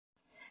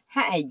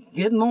Hey,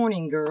 good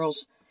morning,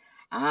 girls.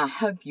 I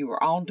hope you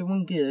are all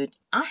doing good.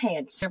 I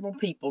had several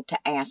people to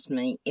ask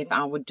me if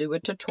I would do a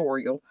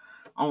tutorial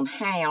on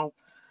how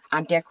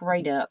I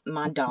decorate up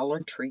my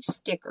Dollar Tree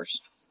stickers.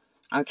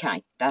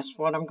 Okay, that's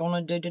what I'm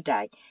going to do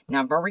today.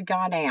 Now, I've already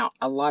got out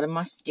a lot of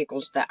my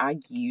stickles that I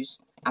use.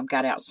 I've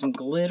got out some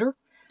glitter.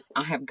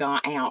 I have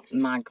got out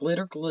my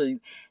glitter glue.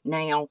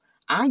 Now,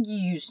 I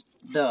use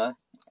the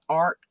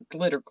art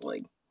glitter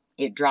glue.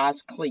 It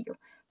dries clear.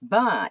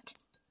 But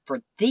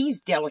for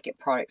these delicate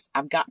products,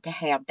 I've got to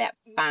have that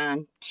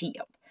fine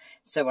tip.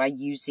 So I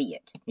use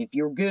it. If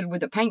you're good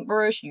with a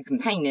paintbrush, you can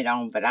paint it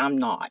on, but I'm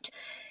not.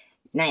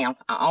 Now,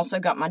 I also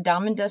got my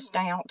diamond dust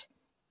out,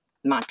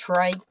 my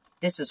tray.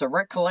 This is a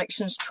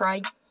Recollections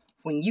tray.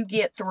 When you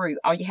get through,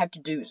 all you have to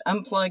do is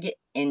unplug it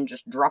and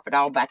just drop it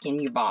all back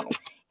in your bottle.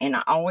 And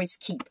I always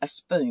keep a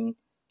spoon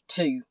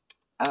to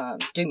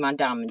do my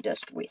diamond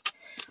dust with.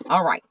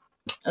 All right,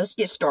 let's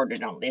get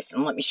started on this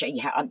and let me show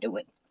you how I do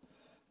it.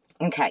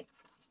 Okay,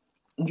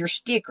 your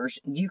stickers,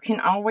 you can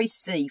always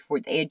see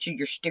where the edge of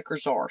your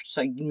stickers are,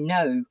 so you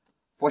know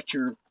what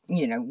you're,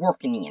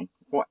 working in,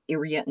 what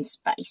area and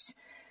space.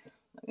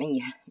 Let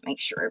me make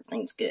sure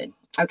everything's good.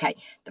 Okay,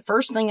 the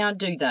first thing I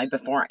do, though,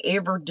 before I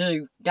ever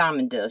do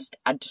diamond dust,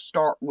 I just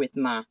start with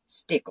my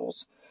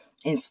stickles.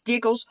 And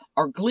stickles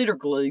are glitter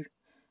glue.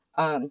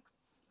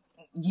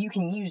 You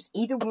can use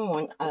either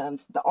one.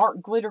 The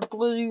art glitter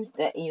glue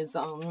that is,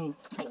 hang on,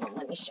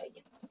 let me show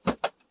you.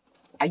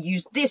 I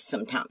use this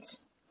sometimes.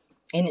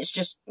 And it's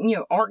just,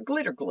 art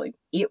glitter glue.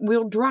 It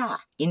will dry,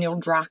 and it'll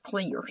dry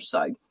clear.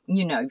 So,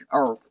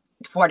 or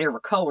whatever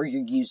color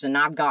you're using.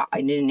 I've got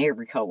it in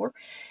every color.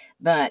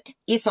 But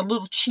it's a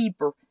little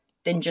cheaper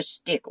than just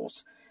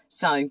stickles.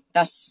 So,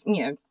 that's,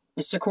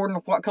 it's according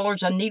to what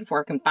colors I need,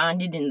 where I can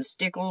find it in the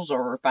stickles,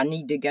 or if I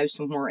need to go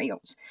somewhere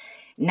else.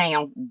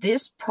 Now,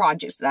 this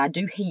project that I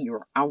do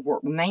here, I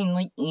work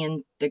mainly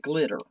in the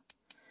glitter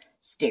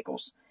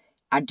stickles.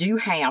 I do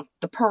have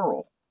the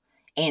pearl.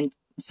 And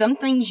some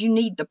things you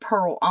need the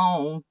pearl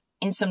on,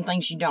 and some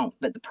things you don't.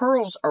 But the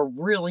pearls are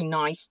really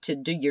nice to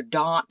do your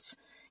dots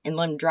and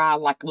let them dry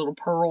like little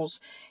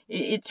pearls.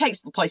 It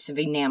takes the place of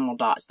enamel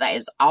dots. That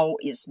is all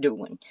it's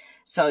doing.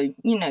 So,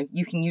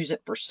 you can use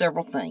it for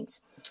several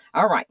things.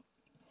 All right.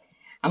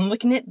 I'm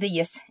looking at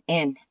this,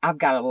 and I've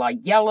got a lot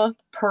of yellow,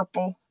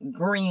 purple,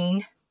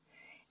 green,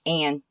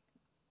 and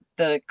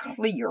the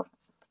clear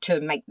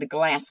to make the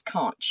glass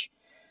conch.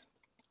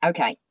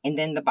 Okay, and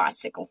then the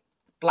bicycle,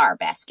 flower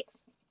basket.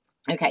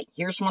 Okay,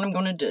 here's what I'm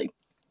going to do.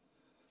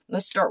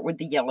 Let's start with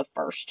the yellow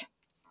first.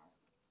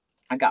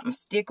 I got my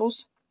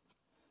stickles.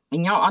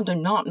 And y'all, I do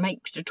not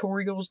make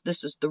tutorials.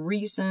 This is the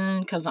reason,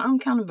 because I'm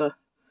kind of a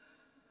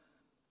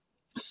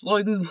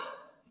slow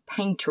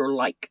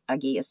painter-like, I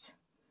guess.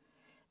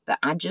 But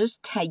I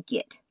just take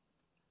it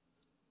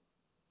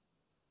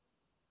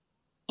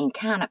and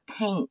kind of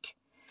paint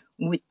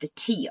with the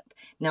tip.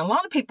 Now, a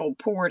lot of people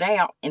pour it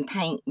out and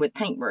paint with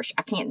paintbrush.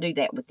 I can't do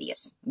that with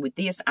this. With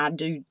this, I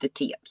do the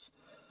tips.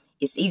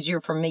 It's easier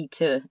for me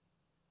to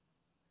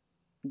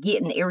get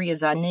in the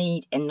areas I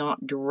need and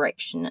not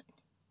direction it.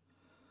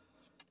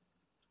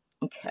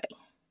 Okay.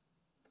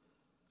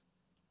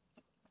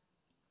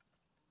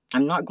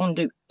 I'm not going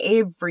to do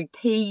every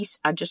piece.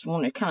 I just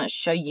want to kind of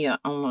show you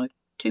on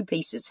two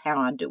pieces how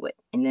I do it.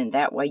 And then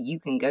that way you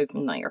can go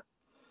from there.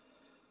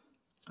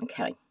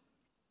 Okay.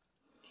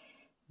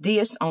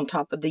 This on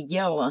top of the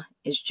yellow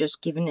is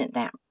just giving it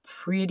that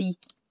pretty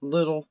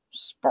little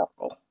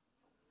sparkle.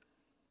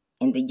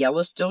 And the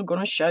yellow's still going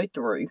to show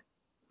through.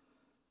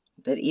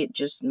 But it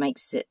just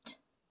makes it,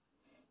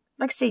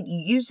 like I said, you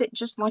use it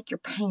just like you're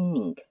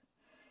painting.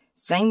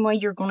 Same way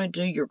you're going to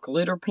do your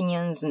glitter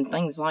pens and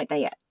things like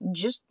that.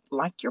 Just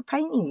like you're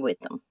painting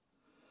with them.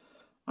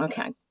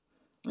 Okay.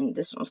 And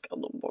this one's got a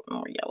little bit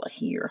more yellow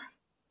here.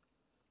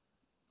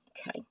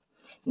 Okay.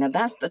 Now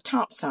that's the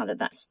top side of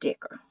that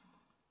sticker.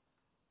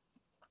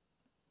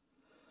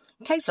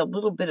 It takes a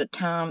little bit of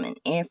time and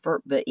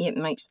effort, but it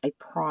makes a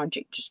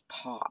project just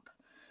pop.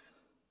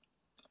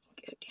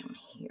 Go down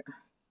here.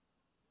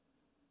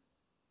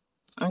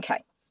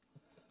 Okay.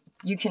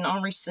 You can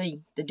already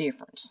see the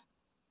difference.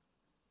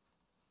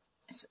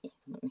 Let's see.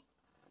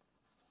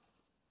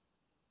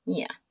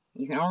 Yeah,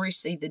 you can already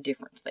see the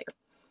difference there.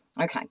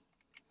 Okay.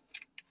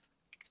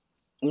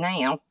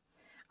 Now,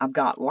 I've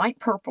got light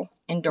purple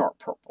and dark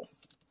purple.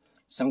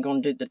 So I'm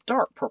going to do the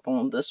dark purple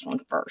on this one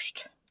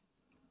first.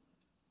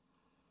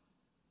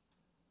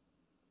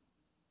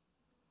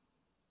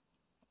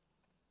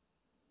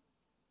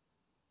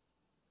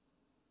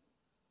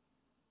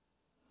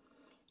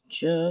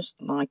 Just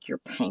like you're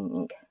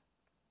painting.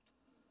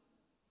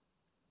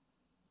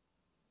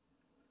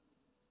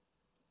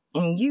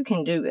 And you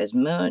can do as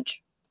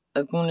much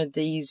of one of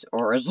these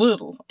or as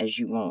little as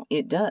you want.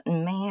 It doesn't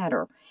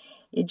matter.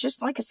 It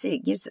just, like I said,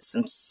 it gives it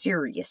some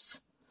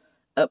serious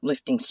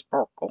uplifting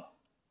sparkle.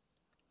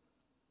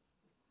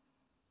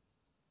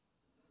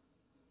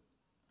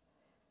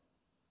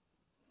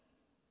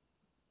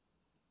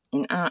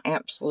 And I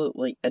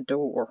absolutely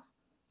adore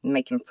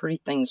making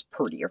pretty things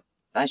prettier.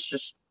 That's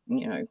just,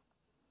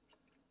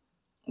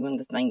 one of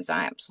the things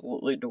I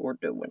absolutely adore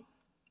doing.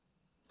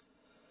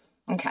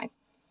 Okay.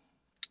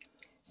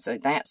 So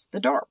that's the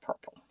dark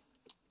purple.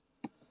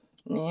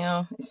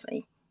 Now, let's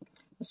see.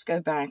 Let's go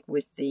back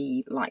with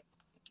the light.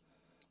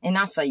 And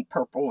I say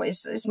purple.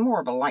 It's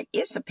more of a light.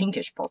 It's a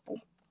pinkish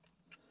purple.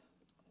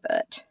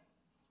 But,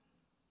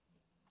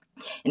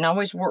 and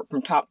always work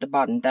from top to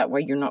bottom. That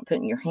way you're not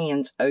putting your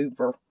hands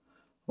over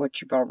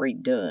what you've already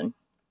done.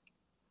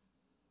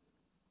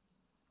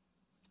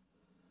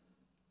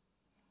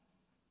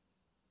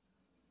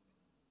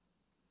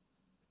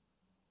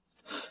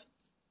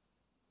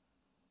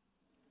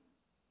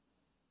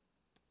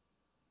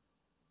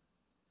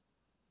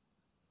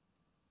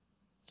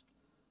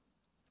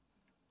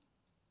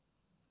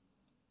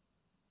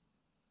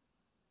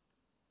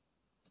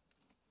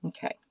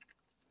 Okay.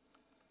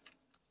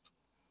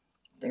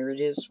 There it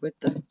is with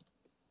the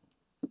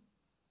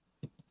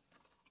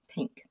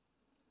pink.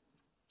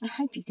 I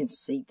hope you can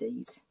see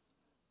these.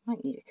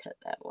 Might need to cut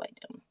that way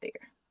down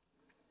there.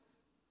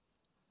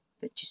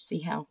 But you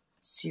see how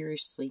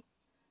seriously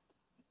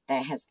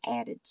that has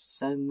added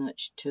so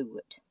much to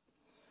it.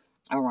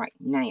 Alright,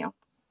 now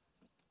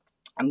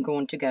I'm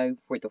going to go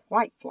where the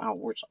white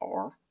flowers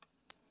are.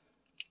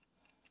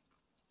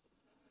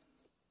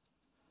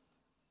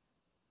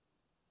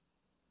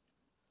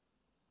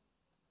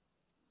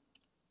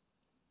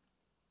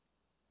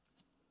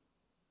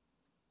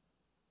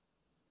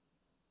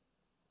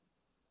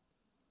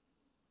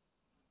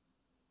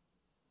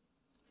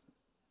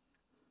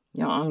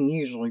 You know, I'm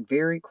usually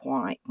very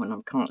quiet when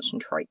I'm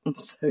concentrating,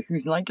 so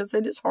like I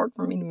said, it's hard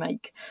for me to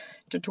make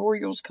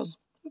tutorials because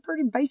I'm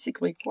pretty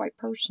basically a quiet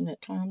person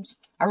at times.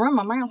 I run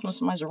my mouth when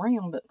somebody's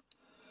around, but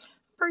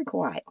I'm pretty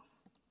quiet.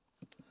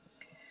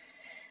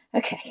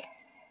 Okay.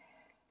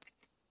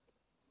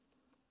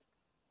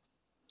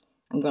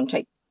 I'm going to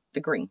take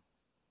the green.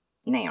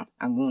 Now,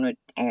 I want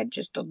to add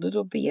just a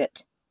little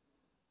bit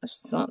of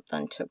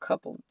something to a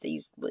couple of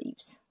these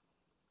leaves.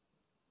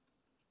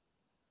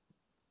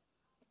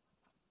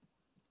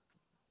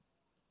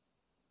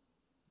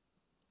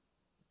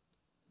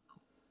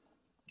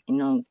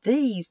 And on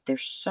these, they're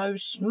so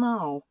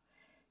small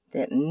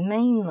that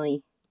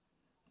mainly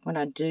what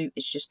I do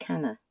is just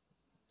kind of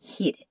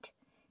hit it.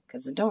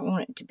 Because I don't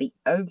want it to be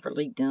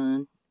overly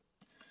done.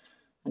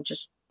 I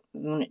just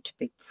want it to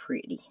be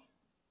pretty.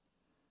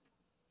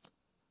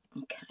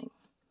 Okay.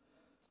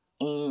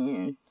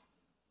 And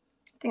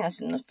I think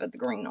that's enough of the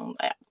green on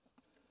that.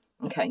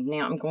 Okay,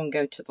 now I'm going to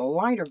go to the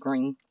lighter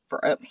green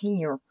for up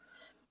here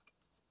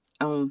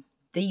on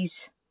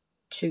these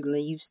two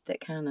leaves that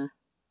kind of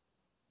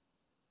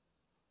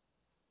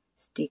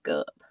stick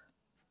up.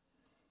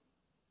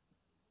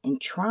 And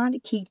try to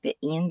keep it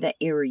in the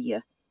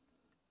area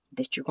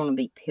that you're going to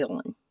be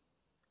peeling.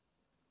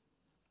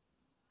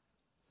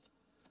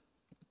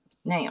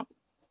 Now,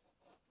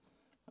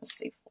 let's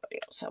see what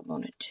else I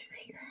want to do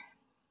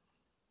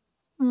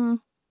here.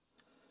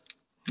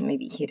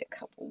 Maybe hit a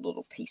couple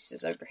little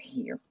pieces over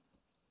here.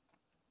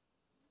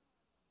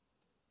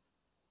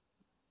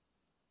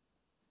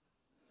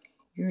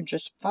 You're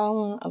just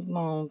following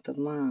along the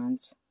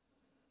lines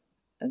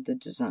of the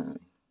design.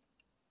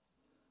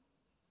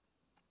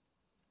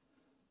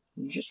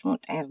 You just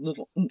want to add a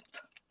little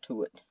oomph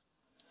to it.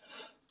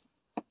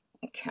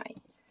 Okay.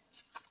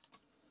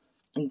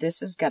 And this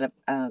has got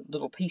a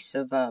little piece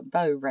of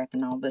bow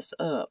wrapping all this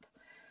up.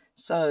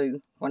 So,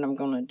 what I'm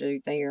going to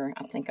do there,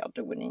 I think I'll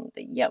do it in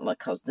the yellow,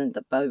 because then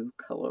the bow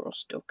color will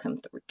still come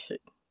through too.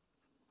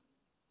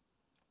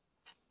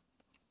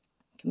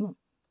 Come on.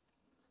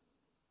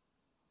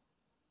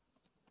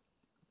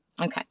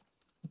 Okay.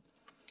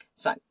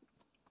 So,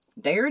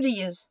 there it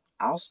is,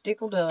 all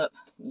stickled up.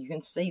 You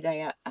can see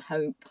that, I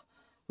hope.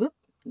 Whoop,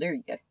 there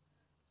you go.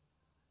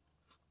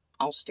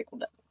 All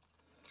stickled up.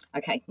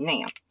 Okay,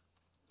 now,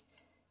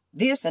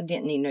 this I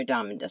didn't need no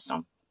diamond dust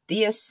on.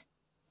 This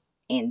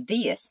and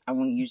this I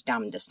want to use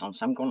diamond dust on,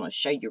 so I'm going to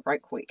show you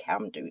right quick how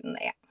I'm doing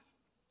that.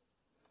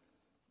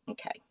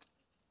 Okay.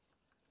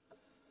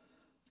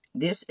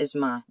 This is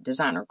my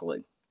designer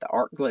glue, the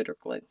art glitter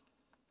glue.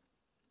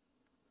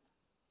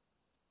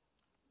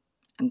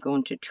 I'm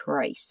going to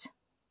trace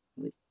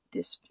with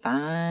this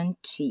fine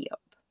tip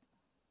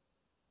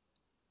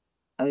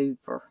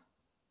over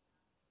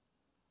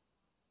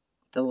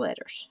the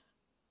letters.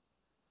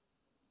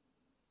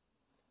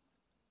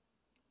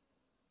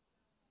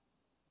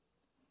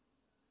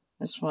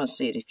 That's why I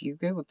said, if you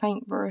go with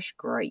paintbrush,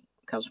 great.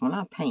 Because when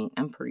I paint,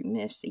 I'm pretty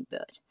messy,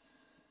 but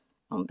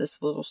on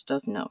this little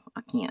stuff, no,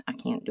 I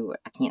can't do it.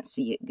 I can't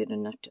see it good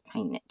enough to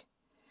paint it.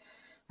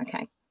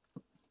 Okay.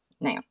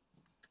 Now,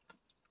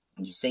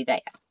 you see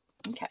that?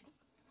 Okay.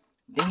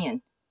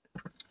 Then,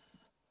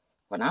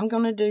 what I'm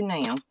going to do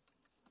now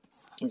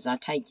is I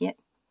take it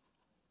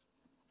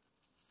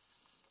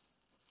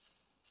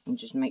and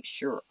just make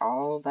sure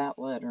all that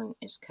lettering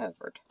is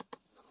covered.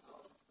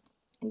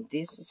 And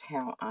this is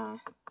how I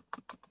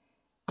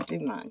do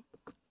mine.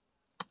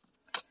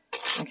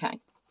 Okay.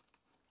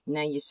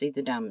 Now you see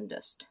the diamond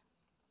dust.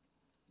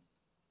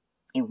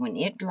 And when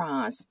it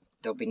dries,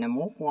 there'll be no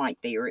more white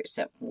there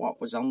except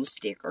what was on the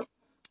sticker.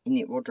 and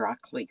it will dry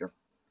clear.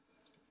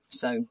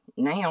 So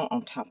now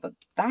on top of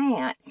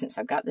that, since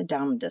I've got the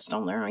diamond dust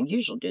on there, and I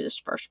usually do this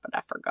first, but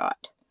I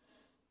forgot,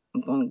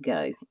 I'm going to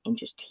go and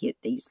just hit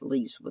these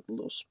leaves with a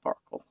little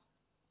sparkle.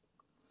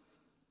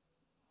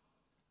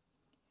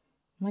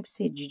 Like I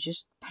said, you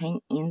just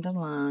paint in the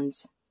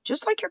lines,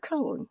 just like you're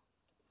coloring.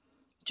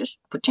 Just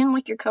pretend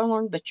like you're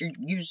coloring, but you're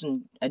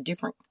using a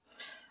different,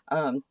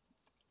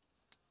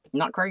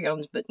 not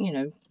crayons, but, you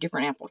know,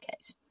 different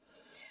appliques.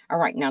 All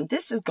right, now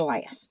this is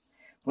glass.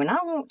 When I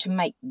want to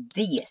make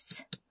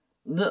this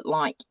look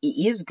like it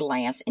is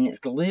glass and it's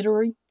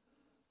glittery,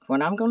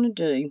 what I'm going to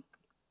do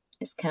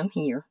is come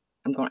here.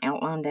 I'm going to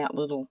outline that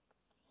little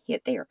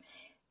hit there.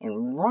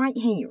 And right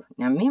here,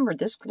 now remember,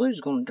 this glue is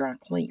going to dry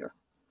clear.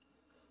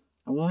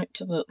 I want it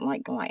to look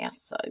like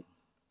glass, so I'm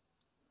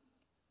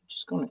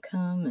just going to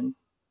come and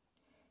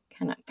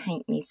kind of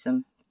paint me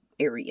some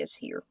areas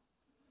here.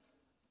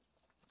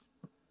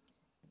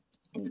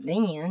 And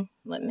then,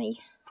 let me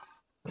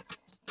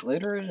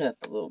glitter it up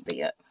a little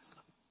bit.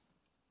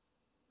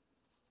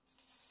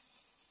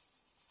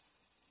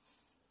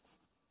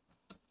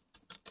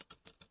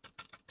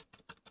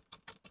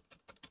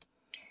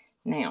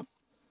 Now,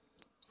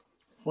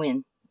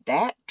 when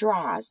that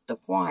dries, the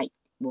white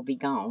will be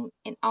gone,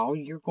 and all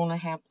you're going to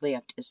have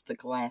left is the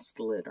glass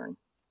glittering.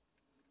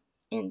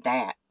 And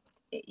that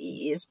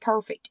is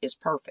perfect. It's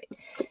perfect.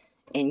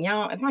 And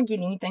y'all, if I get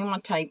anything on my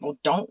table,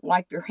 don't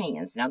wipe your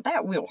hands. Now,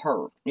 that will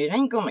hurt. It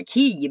ain't going to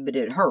kill you, but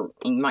it'll hurt.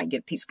 And you might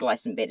get a piece of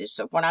glass embedded.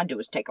 So what I do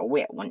is take a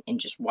wet one and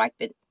just wipe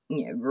it,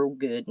 you know, real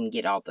good and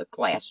get all the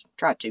glass,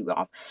 try to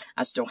off.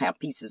 I still have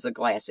pieces of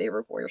glass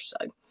everywhere, so.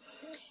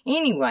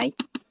 Anyway,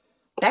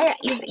 that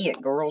is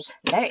it, girls.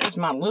 That is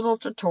my little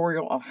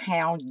tutorial of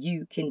how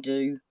you can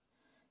do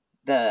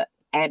the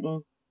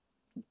adding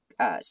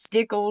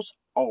stickles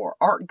or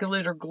art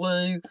glitter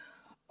glue.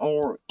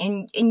 Or,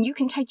 and you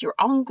can take your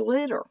own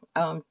glitter.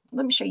 Let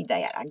me show you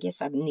that. I guess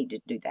I need to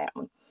do that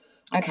one.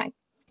 Okay,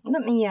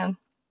 let me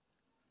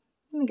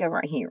go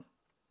right here.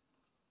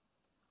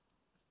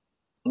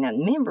 Now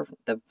remember,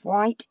 the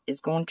white is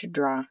going to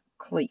dry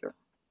clear.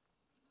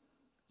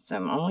 So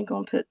I'm only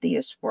going to put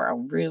this where I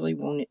really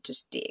want it to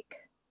stick.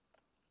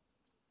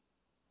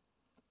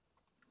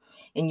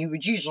 And you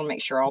would usually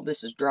make sure all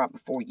this is dry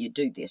before you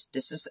do this.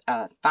 This is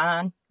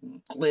fine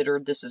glitter.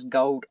 This is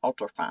gold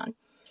ultra fine.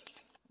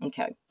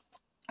 Okay,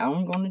 all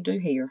I'm going to do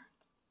here,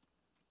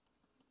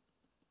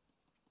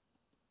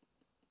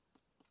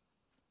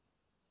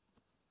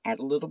 add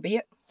a little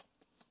bit,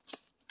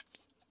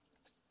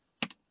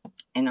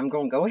 and I'm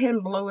going to go ahead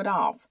and blow it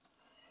off.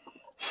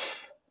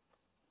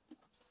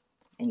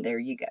 And there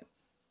you go.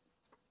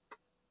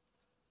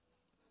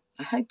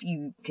 I hope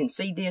you can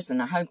see this,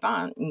 and I hope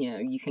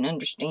you can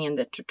understand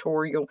the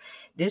tutorial.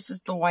 This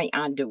is the way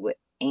I do it,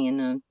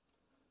 and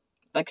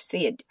like I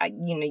said,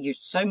 use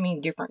so many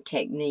different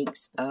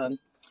techniques.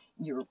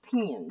 Your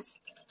pens,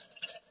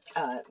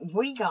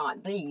 we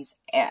got these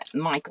at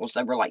Michael's.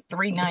 They were like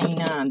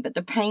 $3.99, but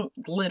they're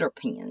paint glitter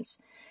pens.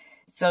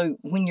 So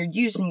when you're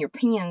using your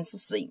pens,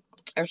 let's see,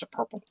 there's a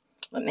purple.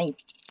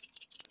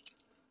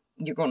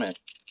 You're gonna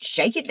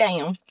shake it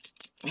down.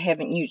 I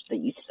haven't used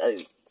these, so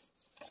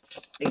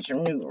these are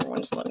newer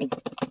ones.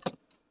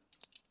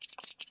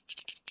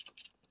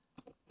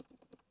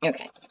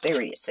 Okay,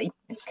 there it is. See,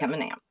 it's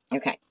coming out.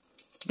 Okay.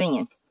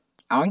 Then,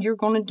 all you're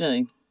going to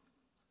do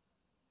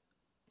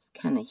is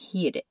kind of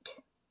hit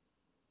it.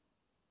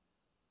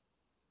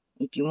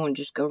 If you want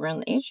to just go around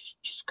the edges,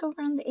 just go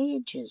around the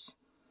edges.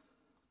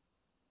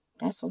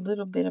 That's a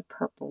little bit of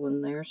purple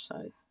in there,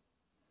 so.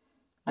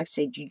 Like I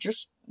said,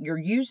 you're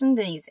using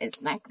these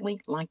exactly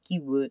like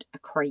you would a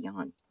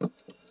crayon.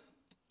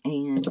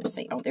 And, let's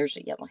see, oh, there's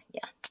a yellow,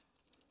 yeah.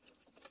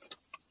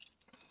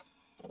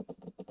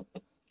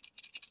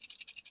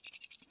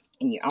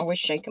 And you always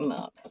shake them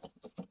up.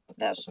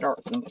 That'll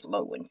start them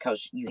flowing,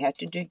 because you have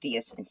to do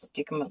this and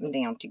stick them up and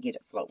down to get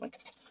it flowing.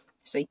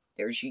 See,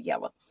 there's your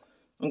yellow.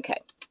 Okay.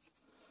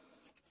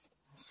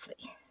 Let's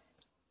see.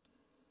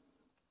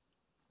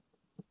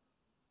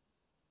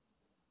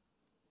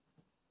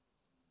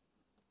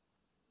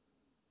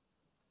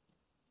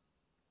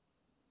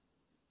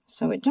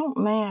 So it don't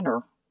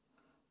matter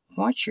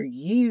what you're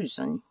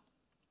using,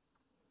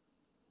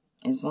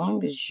 as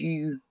long as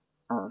you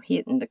are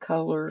hitting the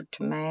color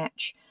to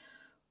match.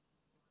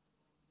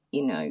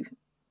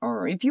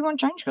 Or if you want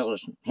to change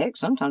colors, heck,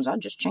 sometimes I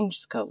just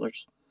change the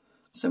colors.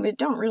 So it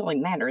don't really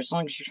matter as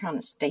long as you're kind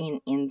of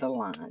staying in the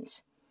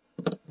lines.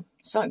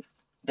 So,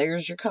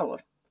 there's your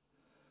color.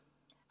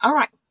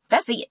 Alright,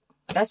 that's it.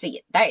 That's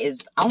it. That is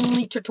the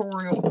only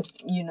tutorial,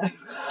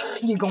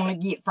 you're going to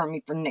get from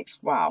me for the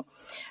next while.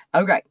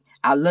 Okay,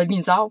 I love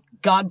yous all.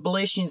 God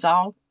bless yous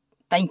all.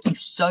 Thank you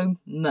so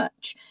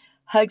much.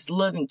 Hugs,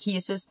 love, and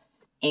kisses,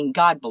 and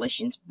God bless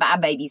yous. Bye,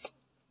 babies.